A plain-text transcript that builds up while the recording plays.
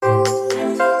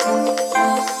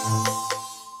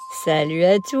Salut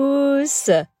à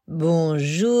tous,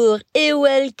 bonjour et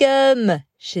welcome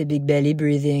chez Big Belly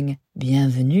Breathing.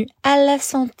 Bienvenue à la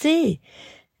santé.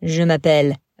 Je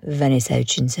m'appelle Vanessa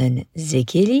Hutchinson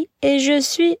Zekeli et je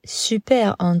suis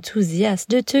super enthousiaste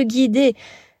de te guider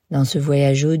dans ce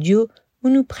voyage audio où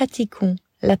nous pratiquons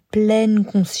la pleine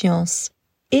conscience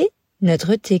et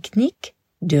notre technique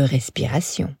de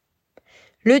respiration.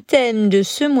 Le thème de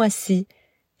ce mois-ci,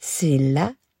 c'est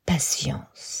la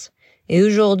patience. Et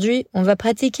aujourd'hui, on va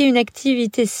pratiquer une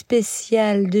activité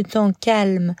spéciale de temps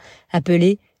calme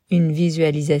appelée une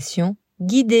visualisation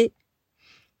guidée.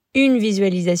 Une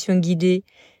visualisation guidée,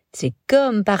 c'est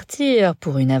comme partir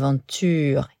pour une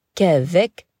aventure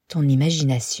qu'avec ton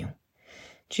imagination.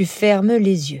 Tu fermes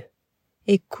les yeux,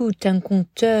 écoute un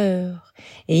conteur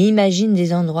et imagine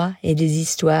des endroits et des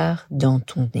histoires dans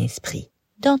ton esprit,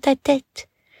 dans ta tête.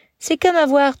 C'est comme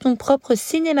avoir ton propre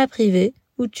cinéma privé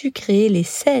où tu crées les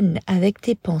scènes avec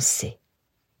tes pensées.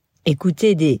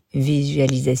 Écouter des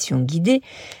visualisations guidées,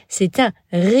 c'est un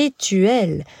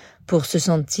rituel pour se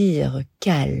sentir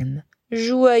calme,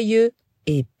 joyeux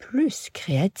et plus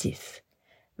créatif.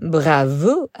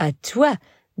 Bravo à toi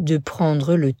de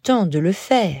prendre le temps de le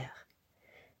faire.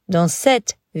 Dans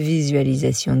cette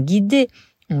visualisation guidée,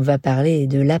 on va parler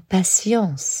de la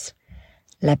patience.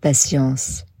 La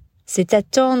patience, c'est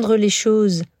attendre les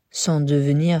choses sans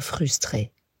devenir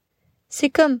frustré. C'est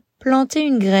comme planter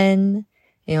une graine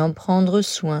et en prendre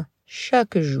soin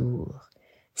chaque jour,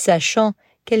 sachant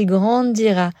qu'elle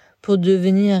grandira pour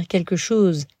devenir quelque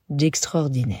chose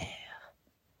d'extraordinaire.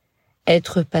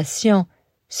 Être patient,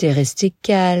 c'est rester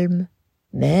calme,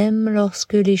 même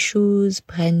lorsque les choses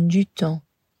prennent du temps.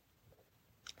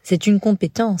 C'est une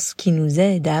compétence qui nous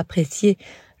aide à apprécier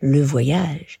le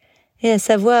voyage et à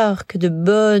savoir que de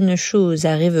bonnes choses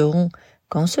arriveront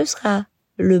quand ce sera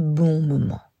le bon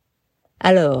moment.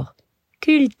 Alors,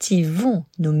 cultivons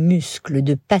nos muscles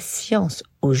de patience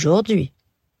aujourd'hui.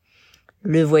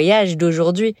 Le voyage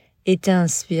d'aujourd'hui est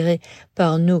inspiré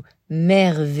par nos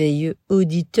merveilleux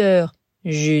auditeurs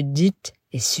Judith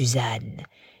et Suzanne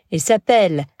et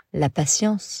s'appelle La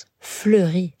patience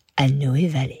fleurie à Noe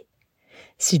Valley.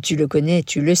 Si tu le connais,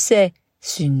 tu le sais,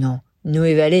 sinon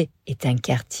Noe Valley est un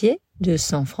quartier de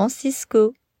San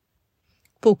Francisco.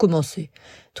 Pour commencer,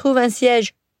 trouve un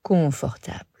siège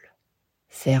confortable.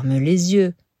 Ferme les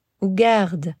yeux ou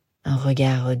garde un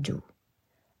regard doux.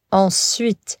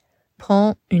 Ensuite,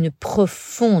 prends une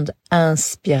profonde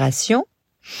inspiration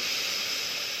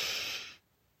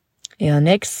et en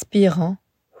expirant,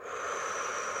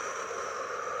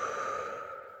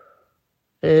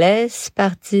 laisse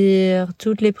partir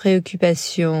toutes les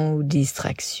préoccupations ou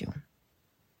distractions.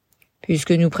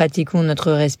 Puisque nous pratiquons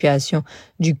notre respiration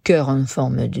du cœur en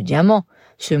forme de diamant,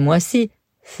 ce mois-ci,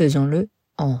 faisons-le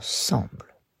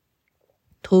ensemble.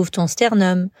 Trouve ton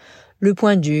sternum, le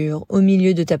point dur au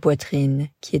milieu de ta poitrine,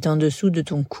 qui est en dessous de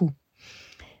ton cou.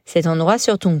 Cet endroit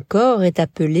sur ton corps est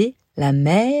appelé la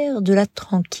mer de la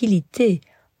tranquillité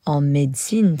en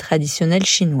médecine traditionnelle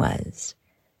chinoise.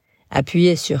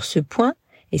 Appuyer sur ce point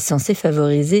est censé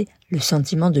favoriser le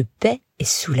sentiment de paix et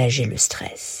soulager le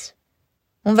stress.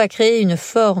 On va créer une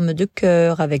forme de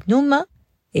cœur avec nos mains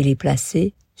et les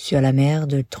placer sur la mer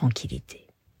de tranquillité.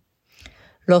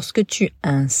 Lorsque tu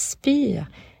inspires,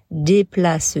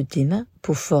 déplace tes mains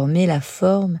pour former la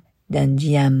forme d'un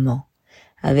diamant,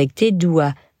 avec tes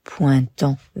doigts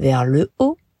pointant vers le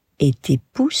haut et tes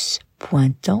pouces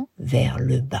pointant vers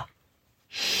le bas.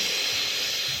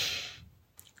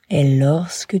 Et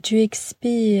lorsque tu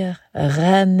expires,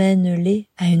 ramène-les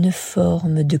à une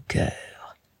forme de cœur.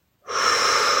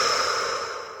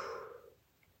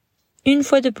 Une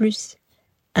fois de plus,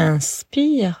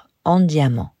 inspire en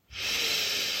diamant.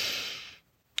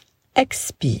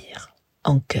 Expire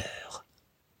en cœur.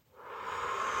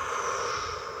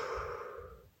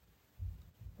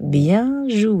 Bien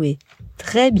joué,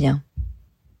 très bien.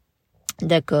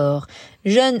 D'accord,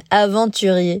 jeune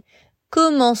aventurier,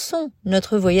 commençons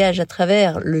notre voyage à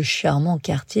travers le charmant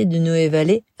quartier de Noe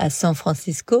Valley à San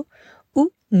Francisco,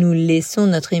 où nous laissons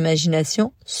notre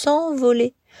imagination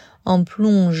s'envoler en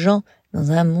plongeant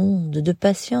dans un monde de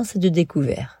patience et de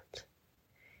découverte.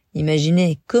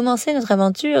 Imaginez commencer notre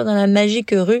aventure dans la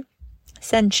magique rue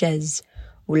Sanchez,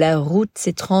 où la route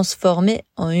s'est transformée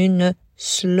en une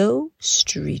slow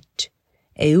street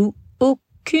et où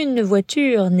aucune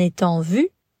voiture n'est en vue.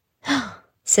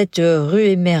 Cette rue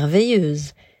est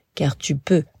merveilleuse, car tu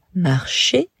peux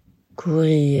marcher,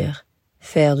 courir,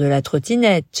 faire de la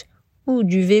trottinette ou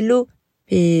du vélo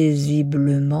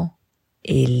paisiblement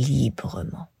et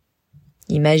librement.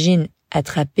 Imagine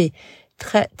attraper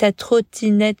ta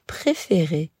trottinette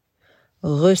préférée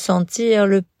ressentir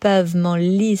le pavement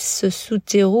lisse sous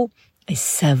tes roues et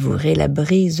savourer la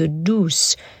brise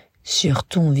douce sur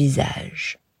ton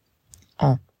visage.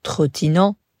 En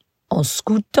trottinant, en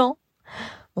scoutant,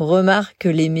 remarque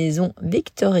les maisons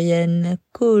victoriennes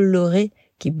colorées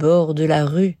qui bordent la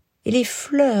rue et les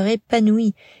fleurs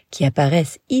épanouies qui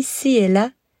apparaissent ici et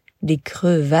là des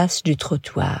crevasses du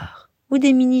trottoir ou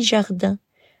des mini-jardins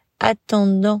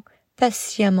attendant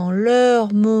patiemment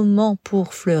leur moment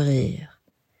pour fleurir.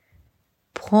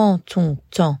 Prends ton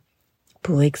temps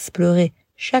pour explorer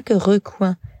chaque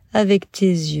recoin avec tes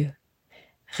yeux.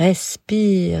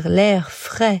 Respire l'air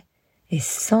frais et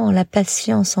sens la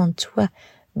patience en toi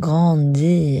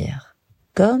grandir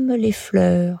comme les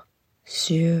fleurs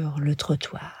sur le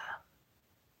trottoir.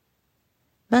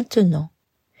 Maintenant,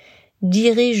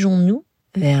 dirigeons-nous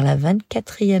vers la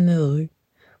 24e rue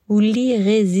où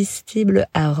l'irrésistible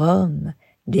arôme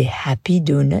des Happy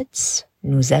Donuts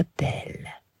nous appelle.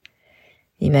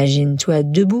 Imagine-toi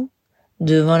debout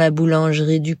devant la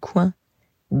boulangerie du coin,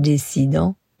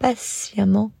 décidant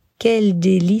patiemment quel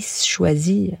délice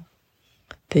choisir.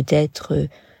 Peut-être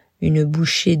une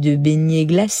bouchée de beignets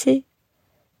glacés,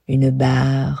 une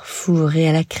barre fourrée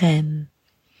à la crème,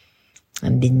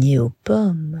 un beignet aux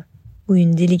pommes ou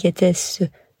une délicatesse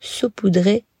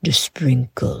saupoudrée de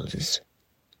sprinkles.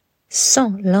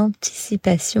 Sens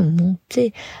l'anticipation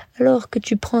monter alors que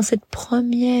tu prends cette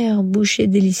première bouchée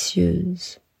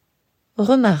délicieuse.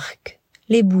 Remarque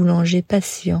les boulangers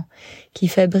patients qui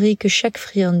fabriquent chaque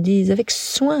friandise avec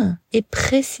soin et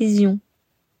précision,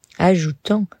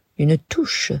 ajoutant une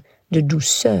touche de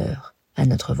douceur à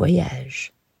notre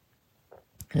voyage.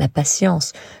 La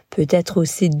patience peut être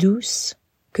aussi douce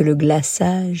que le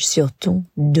glaçage sur ton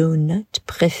donut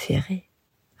préféré.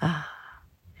 Ah!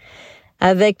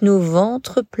 Avec nos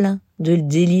ventres pleins de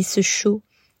délices chauds,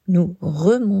 nous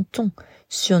remontons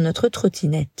sur notre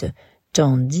trottinette,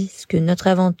 tandis que notre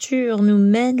aventure nous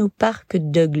mène au parc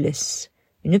Douglas,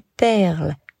 une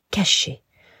perle cachée,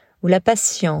 où la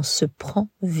patience prend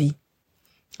vie.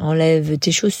 Enlève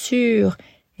tes chaussures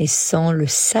et sens le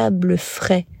sable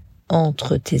frais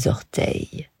entre tes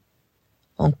orteils.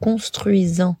 En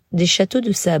construisant des châteaux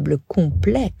de sable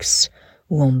complexes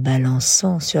ou en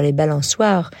balançant sur les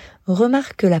balançoires,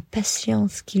 remarque la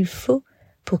patience qu'il faut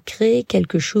pour créer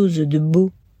quelque chose de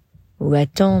beau ou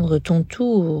attendre ton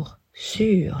tour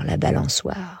sur la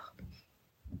balançoire.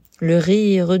 Le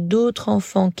rire d'autres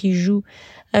enfants qui jouent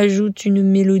ajoute une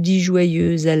mélodie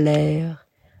joyeuse à l'air,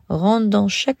 rendant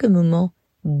chaque moment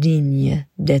digne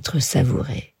d'être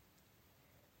savouré.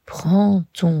 Prends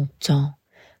ton temps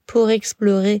pour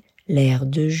explorer l'aire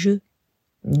de jeu,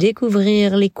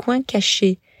 découvrir les coins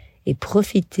cachés et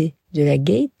profiter de la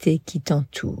gaieté qui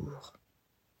t'entoure.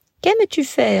 Qu'aimes-tu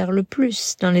faire le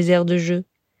plus dans les aires de jeu?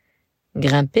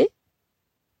 Grimper?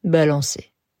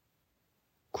 Balancer.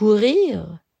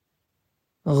 Courir?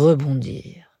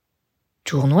 Rebondir.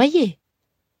 Tournoyer.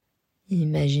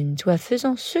 Imagine-toi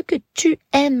faisant ce que tu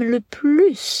aimes le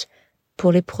plus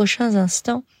pour les prochains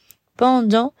instants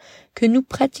pendant que nous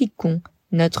pratiquons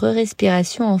notre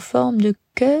respiration en forme de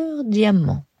cœur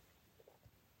diamant.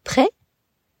 Prêt?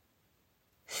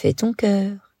 Fais ton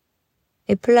cœur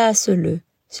et place-le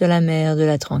sur la mer de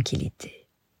la tranquillité.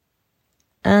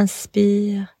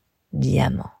 Inspire,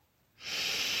 diamant.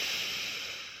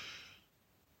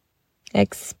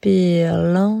 Expire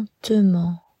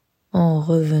lentement en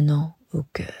revenant au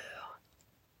cœur.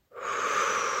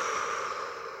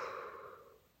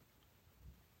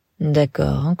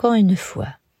 D'accord, encore une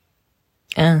fois.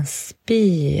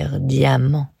 Inspire,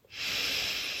 diamant.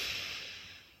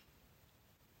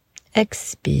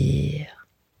 Expire,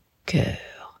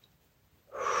 cœur.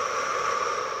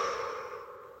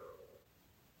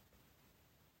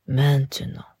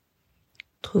 Maintenant,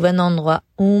 trouve un endroit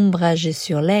ombragé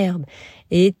sur l'herbe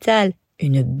et étale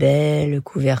une belle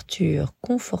couverture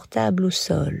confortable au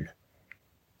sol.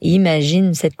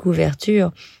 Imagine cette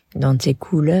couverture dans tes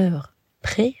couleurs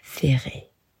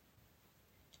préférées.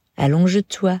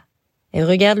 Allonge-toi et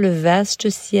regarde le vaste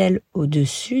ciel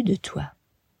au-dessus de toi.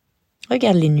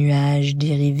 Regarde les nuages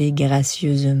dériver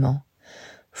gracieusement,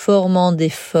 formant des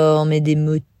formes et des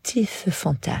motifs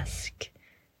fantasques.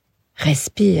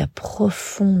 Respire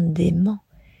profondément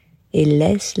et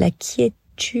laisse la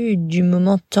quiétude du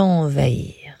moment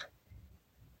t'envahir.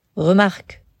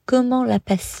 Remarque comment la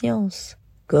patience,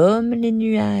 comme les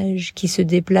nuages qui se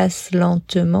déplacent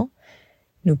lentement,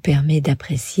 nous permet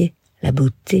d'apprécier la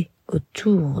beauté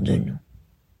autour de nous.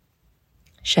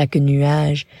 Chaque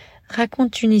nuage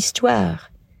raconte une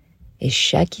histoire et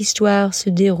chaque histoire se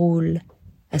déroule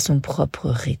à son propre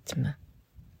rythme.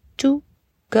 Tout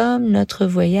comme notre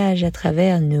voyage à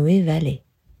travers Noe Valley.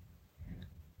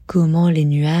 Comment les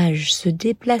nuages se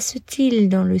déplacent-ils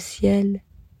dans le ciel?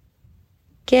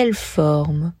 Quelle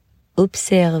forme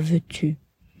observes-tu?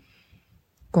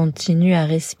 Continue à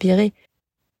respirer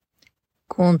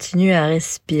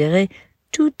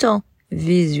tout en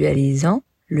visualisant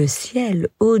le ciel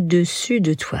au-dessus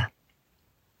de toi.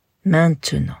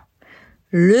 Maintenant,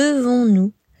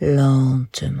 levons-nous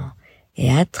lentement et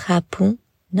attrapons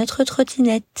notre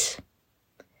trottinette.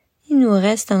 Il nous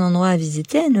reste un endroit à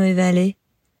visiter à Noe Valley.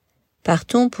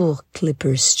 Partons pour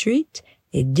Clipper Street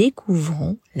et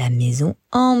découvrons la maison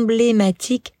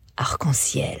emblématique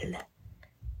arc-en-ciel.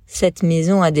 Cette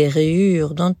maison a des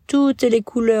rayures dans toutes les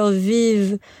couleurs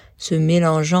vives, se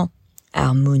mélangeant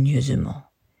harmonieusement,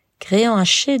 créant un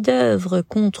chef-d'œuvre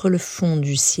contre le fond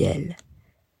du ciel.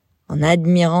 En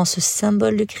admirant ce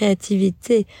symbole de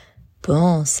créativité,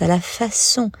 pense à la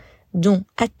façon dont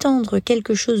attendre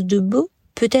quelque chose de beau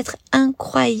peut être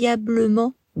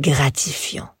incroyablement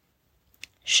gratifiant.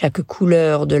 Chaque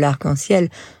couleur de l'arc-en-ciel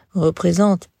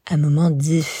représente un moment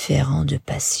différent de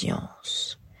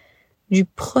patience. Du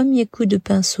premier coup de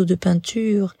pinceau de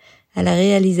peinture à la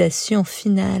réalisation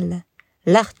finale,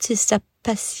 l'artiste a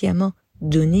patiemment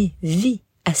donné vie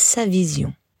à sa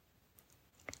vision.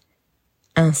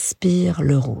 Inspire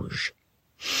le rouge.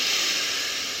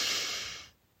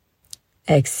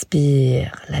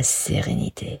 Expire la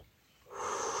sérénité.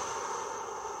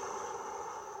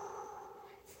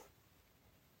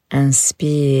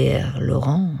 Inspire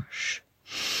l'orange.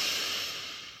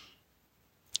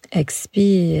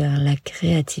 Expire la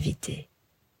créativité.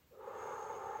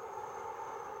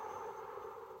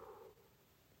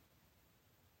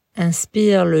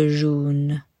 Inspire le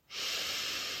jaune.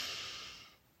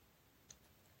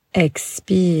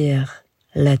 Expire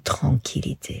la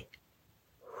tranquillité.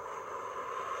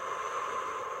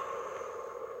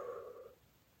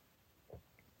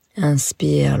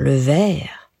 Inspire le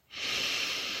vert.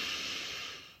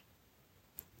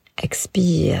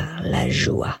 Expire la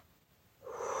joie.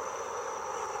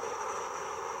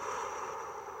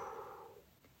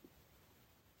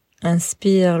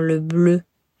 Inspire le bleu.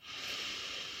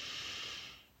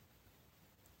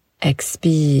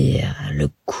 Expire le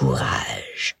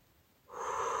courage.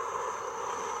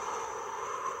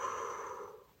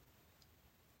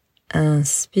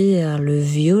 Inspire le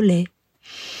violet.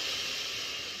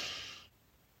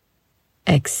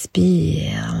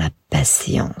 Expire la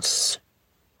patience.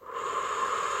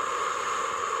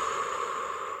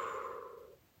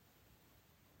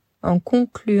 En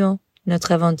concluant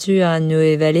notre aventure à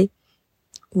Noe Valley,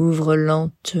 ouvre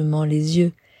lentement les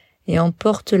yeux et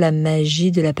emporte la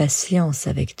magie de la patience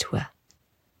avec toi.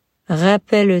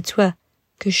 Rappelle-toi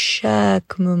que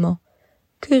chaque moment,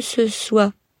 que ce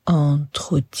soit en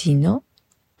trottinant,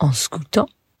 en scootant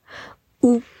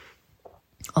ou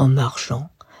en marchant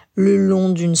le long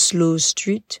d'une slow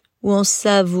street ou en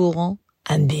savourant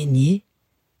un beignet,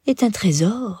 est un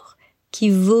trésor qui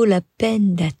vaut la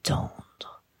peine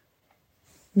d'attendre.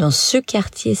 Dans ce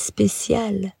quartier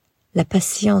spécial, la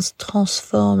patience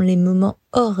transforme les moments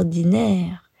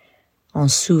ordinaires en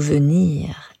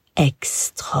souvenirs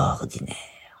extraordinaires.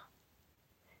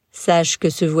 Sache que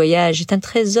ce voyage est un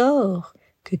trésor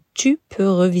que tu peux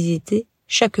revisiter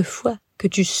chaque fois que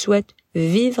tu souhaites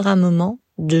vivre un moment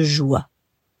de joie.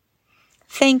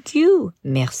 Thank you,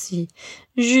 merci,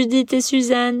 Judith et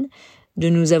Suzanne, de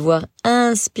nous avoir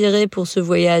inspirés pour ce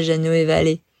voyage à Noe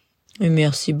Valley. Et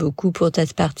merci beaucoup pour ta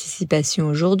participation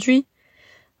aujourd'hui.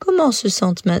 Comment se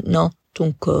sentent maintenant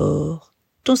ton corps,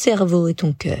 ton cerveau et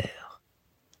ton cœur?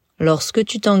 Lorsque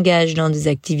tu t'engages dans des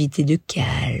activités de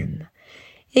calme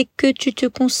et que tu te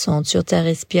concentres sur ta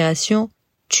respiration,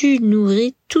 tu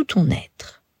nourris tout ton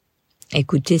être.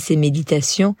 Écouter ces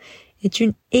méditations est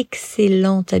une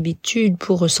excellente habitude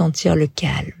pour ressentir le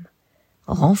calme,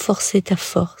 renforcer ta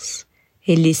force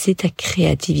et laisser ta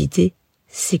créativité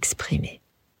s'exprimer.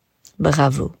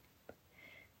 Bravo!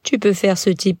 Tu peux faire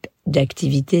ce type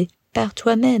d'activité par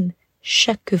toi-même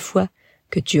chaque fois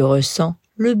que tu ressens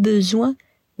le besoin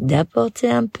d'apporter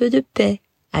un peu de paix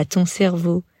à ton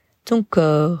cerveau, ton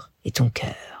corps et ton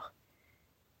cœur.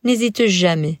 N'hésite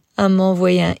jamais à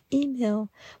m'envoyer un email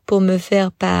pour me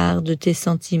faire part de tes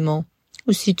sentiments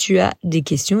ou si tu as des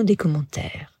questions ou des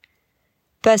commentaires.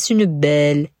 Passe une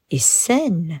belle et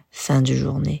saine fin de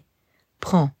journée.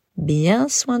 Prends bien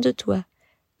soin de toi.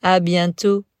 À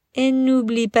bientôt et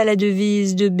n'oublie pas la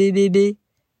devise de BBB.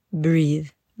 Breathe,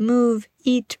 move,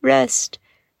 eat, rest.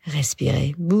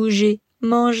 Respirer, bouger,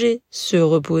 manger, se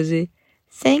reposer.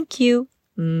 Thank you.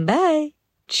 Bye.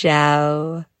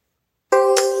 Ciao.